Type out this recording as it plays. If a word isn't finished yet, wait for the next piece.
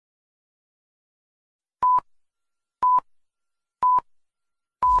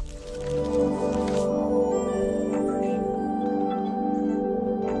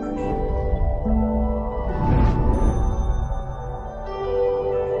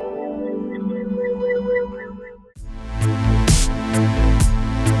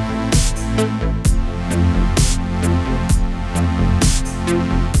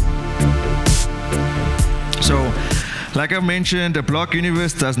like I mentioned, a block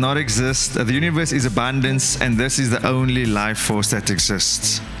universe does not exist. The universe is abundance, and this is the only life force that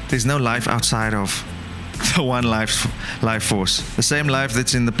exists. There's no life outside of the one life force. The same life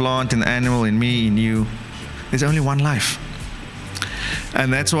that's in the plant, in the animal, in me, in you. There's only one life.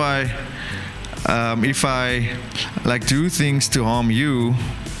 And that's why if I do things to harm you,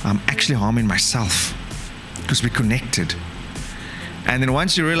 I'm actually harming myself, because we're connected. And then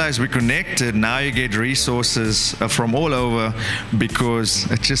once you realize we're connected, now you get resources from all over, because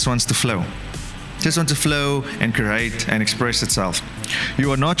it just wants to flow. Just wants to flow and create and express itself.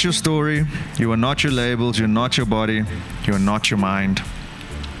 You are not your story. You are not your labels. You're not your body. You are not your mind.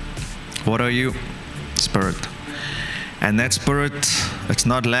 What are you? Spirit. And that spirit, it's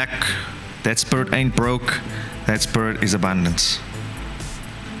not lack. That spirit ain't broke. That spirit is abundance.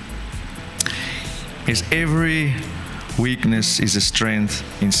 Is every weakness is a strength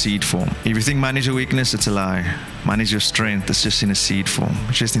in seed form. If you think money is a weakness, it's a lie. Money is your strength. It's just in a seed form.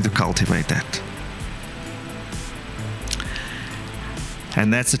 You just need to cultivate that.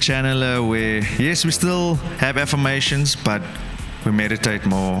 And that's a channel where, yes, we still have affirmations, but we meditate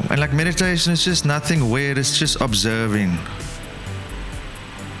more. And like meditation is just nothing weird. It's just observing.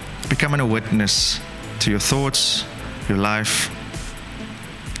 Becoming a witness to your thoughts, your life.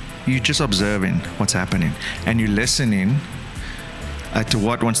 You're just observing what's happening, and you're listening to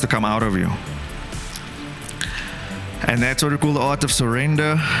what wants to come out of you. And that's what we call the art of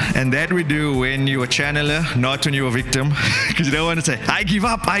surrender. And that we do when you're a channeler, not when you're a victim. Because you don't want to say, I give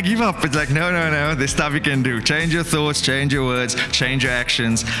up, I give up. It's like, no. There's stuff you can do. Change your thoughts, change your words, change your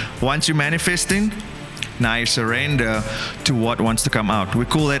actions. Once you're manifesting, now you surrender to what wants to come out. We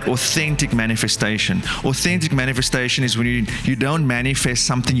call that authentic manifestation. Authentic manifestation is when you don't manifest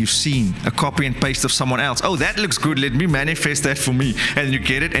something you've seen, a copy and paste of someone else. Oh, that looks good. Let me manifest that for me. And then you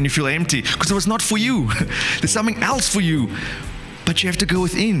get it and you feel empty because it was not for you. There's something else for you. But you have to go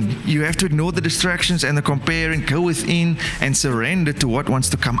within. You have to ignore the distractions and the comparing. Go within and surrender to what wants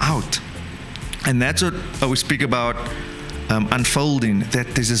to come out. And that's what we speak about. Unfolding,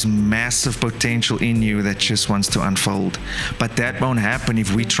 that there's this massive potential in you that just wants to unfold. But that won't happen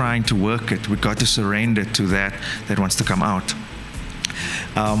if we're trying to work it. We've got to surrender to that wants to come out.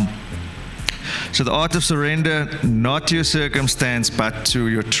 So the art of surrender, not to your circumstance, but to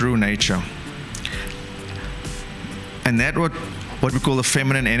your true nature. And that's what we call the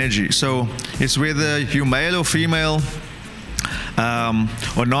feminine energy. So it's whether you're male or female,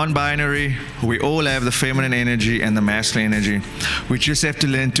 or non-binary, we all have the feminine energy and the masculine energy. We just have to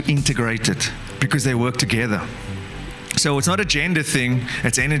learn to integrate it because they work together. So it's not a gender thing,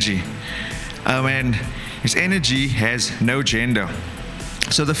 it's energy. And this energy has no gender.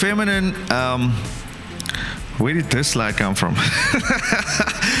 So the feminine, where did this slide come from?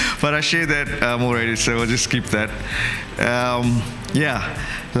 But I shared that already, so we'll just skip that.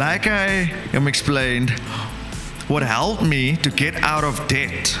 Like I explained, what helped me to get out of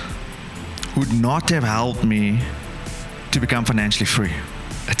debt would not have helped me to become financially free.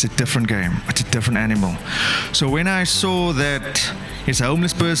 It's a different game. It's a different animal. So when I saw that this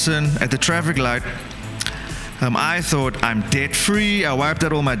homeless person at the traffic light, I thought, I'm debt free. I wiped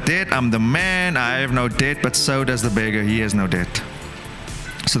out all my debt. I'm the man. I have no debt, but so does the beggar. He has no debt.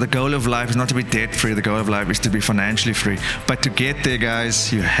 So the goal of life is not to be debt free. The goal of life is to be financially free. But to get there,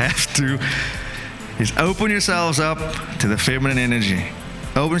 guys, you have to is open yourselves up to the feminine energy.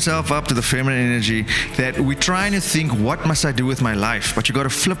 Open yourself up to the feminine energy that we're trying to think, what must I do with my life? But you got to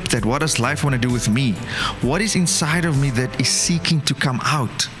flip that. What does life want to do with me? What is inside of me that is seeking to come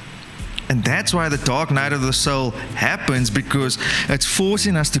out? And that's why the dark night of the soul happens, because it's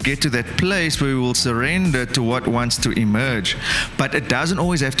forcing us to get to that place where we will surrender to what wants to emerge. But it doesn't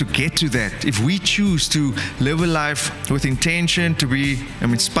always have to get to that. If we choose to live a life with intention, to be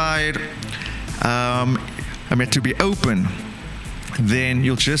inspired, to be open, then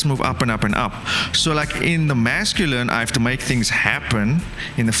you'll just move up and up and up. So like in the masculine, I have to make things happen.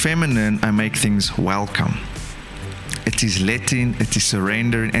 In the feminine, I make things welcome. It is letting, it is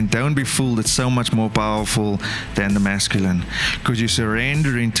surrendering, and don't be fooled, it's so much more powerful than the masculine, because you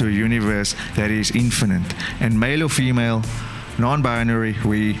surrender into a universe that is infinite. And male or female, non-binary,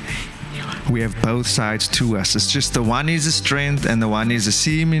 we have both sides to us. It's just the one is a strength and the one is a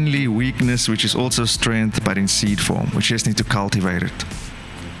seemingly weakness, which is also strength, but in seed form. We just need to cultivate it.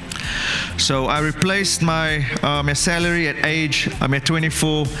 So I replaced my salary at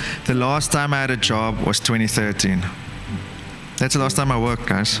 24. The last time I had a job was 2013. That's the last time I worked,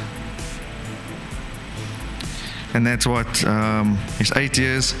 guys. And that's what, it's 8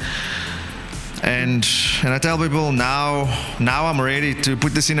 years. And I tell people now I'm ready to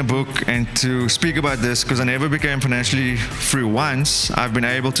put this in a book and to speak about this, because I never became financially free once. I've been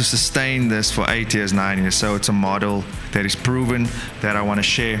able to sustain this for 8 years, 9 years. So it's a model that is proven that I want to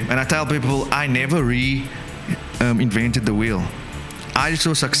share. And I tell people I never invented the wheel. I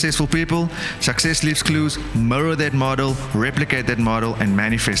saw successful people, success leaves clues, mirror that model, replicate that model, and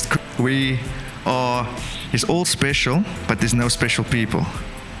manifest. It's all special, but there's no special people.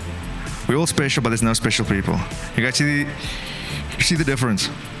 We're all special, but there's no special people. You guys see the difference?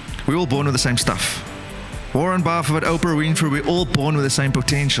 We're all born with the same stuff. Warren Buffett, Oprah Winfrey, we're all born with the same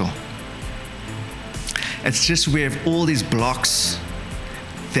potential. It's just we have all these blocks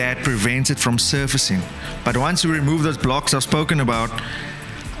that prevents it from surfacing. But once we remove those blocks I've spoken about,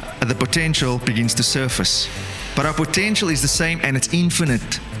 the potential begins to surface. But our potential is the same, and it's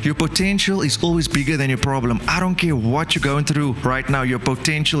infinite. Your potential is always bigger than your problem. I don't care what you're going through right now. Your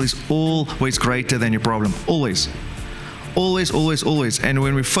potential is always greater than your problem. Always. Always, always, always. And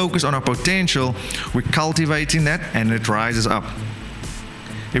when we focus on our potential, we're cultivating that, and it rises up.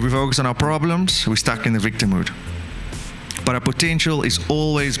 If we focus on our problems, we're stuck in the victim mood. But our potential is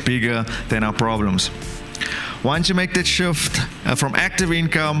always bigger than our problems. Once you make that shift from active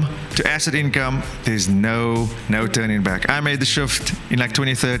income to asset income, there's no turning back. I made the shift in like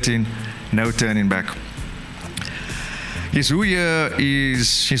 2013, no turning back. His who here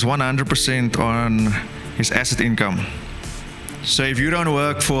is he's 100% on his asset income. So if you don't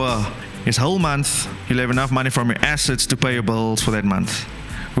work for his whole month, you'll have enough money from your assets to pay your bills for that month.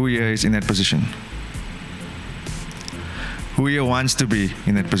 Who here is in that position? Who here wants to be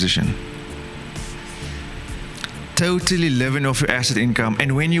in that position? Totally living off your asset income.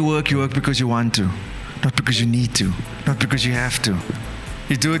 And when you work because you want to, not because you need to, not because you have to.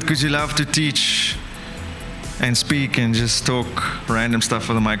 You do it because you love to teach and speak and just talk random stuff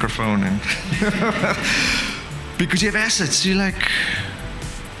for the microphone, and because you have assets. You're like,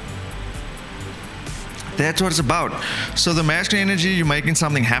 that's what it's about. So the masculine energy, you're making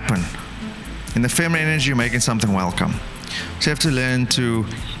something happen. In the feminine energy, you're making something welcome. So you have to learn to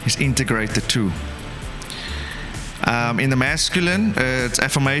integrate the two. In the masculine, it's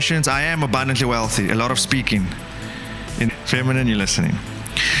affirmations. I am abundantly wealthy. A lot of speaking. In feminine, you're listening.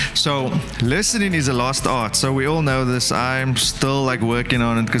 So listening is a lost art. So we all know this. I'm still like working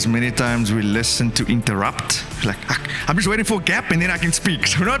on it, because many times we listen to interrupt. Like, I'm just waiting for a gap and then I can speak.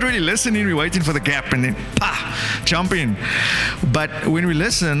 So we're not really listening. We're waiting for the gap and then jump in. But when we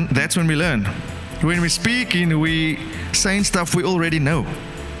listen, that's when we learn. When we're speaking, we saying stuff we already know.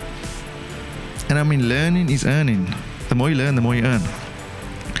 And I mean, learning is earning. The more you learn, the more you earn.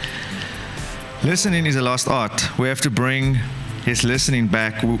 Listening is a lost art. We have to bring his listening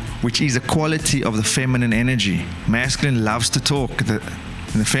back, which is a quality of the feminine energy. Masculine loves to talk, and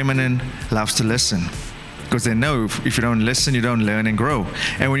the feminine loves to listen. Because they know if you don't listen, you don't learn and grow.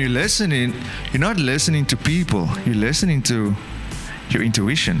 And when you're listening, you're not listening to people, you're listening to your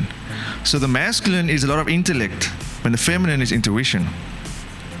intuition. So the masculine is a lot of intellect, when the feminine is intuition.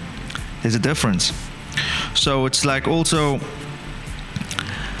 There's a difference. So it's like also,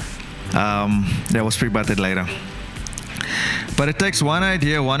 we'll speak about that later. But it takes one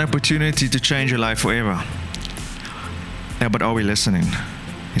idea, one opportunity to change your life forever. Yeah, but are we listening?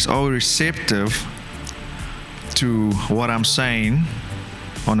 Are we receptive to what I'm saying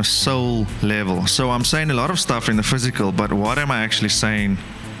on a soul level? So I'm saying a lot of stuff in the physical, but what am I actually saying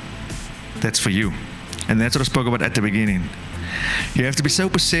that's for you? And that's what I spoke about at the beginning. You have to be so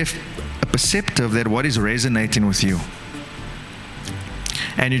perceptive that what is resonating with you.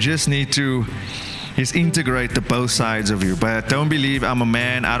 And you just need to integrate the both sides of you. But don't believe I'm a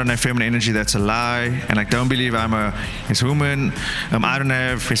man, I don't have feminine energy, that's a lie. And like, don't believe I'm his woman, I don't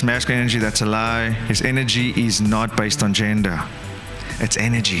have his masculine energy, that's a lie. His energy is not based on gender. It's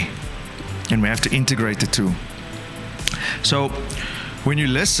energy. And we have to integrate the two. So when you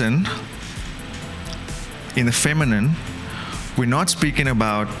listen in the feminine, we're not speaking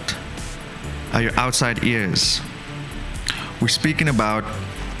about your outside ears. We're speaking about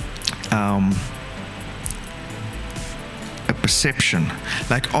a perception.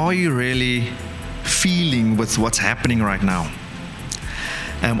 Like, are you really feeling with what's happening right now?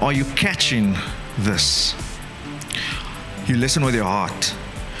 Are you catching this? You listen with your heart.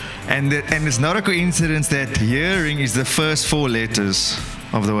 And it's not a coincidence that hearing is the first 4 letters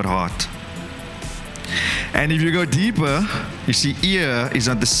of the word heart. And if you go deeper, you see ear is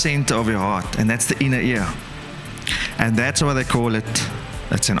at the center of your heart, and that's the inner ear. And that's why they call it,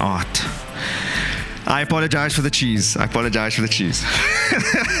 it's an art. I apologize for the cheese.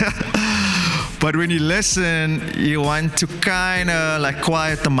 But when you listen, you want to kind of like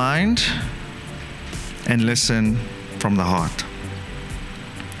quiet the mind and listen from the heart.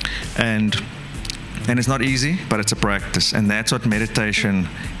 And it's not easy, but it's a practice. And that's what meditation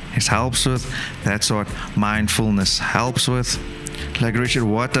helps with. That's what mindfulness helps with. Like, Richard,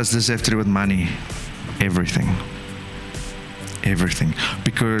 what does this have to do with money? Everything. Everything.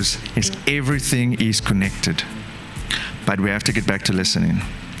 Because everything is connected. But we have to get back to listening.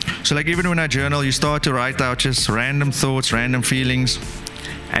 So like, even when I journal, you start to write out just random thoughts, random feelings,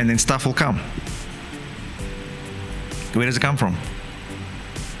 and then stuff will come. Where does it come from?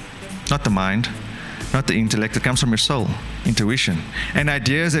 Not the mind, not the intellect. It comes from your soul, intuition. And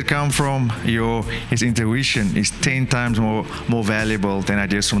ideas that come from his intuition is 10 times more valuable than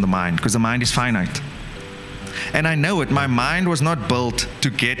ideas from the mind, because the mind is finite. And I know it. My mind was not built to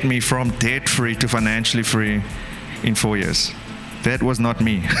get me from debt-free to financially free in 4 years. That was not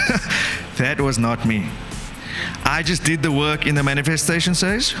me. That was not me. I just did the work in the manifestation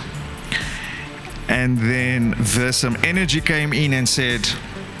stage. And then some energy came in and said,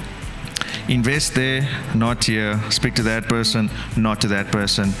 invest there, not here. Speak to that person, not to that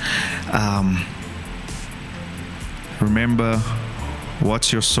person. Remember,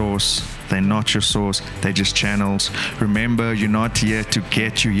 what's your source? They're not your source. They're just channels. Remember, you're not here to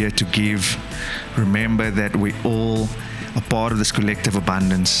get, you're here to give. Remember that we all are part of this collective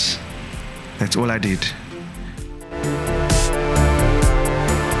abundance. That's all I did.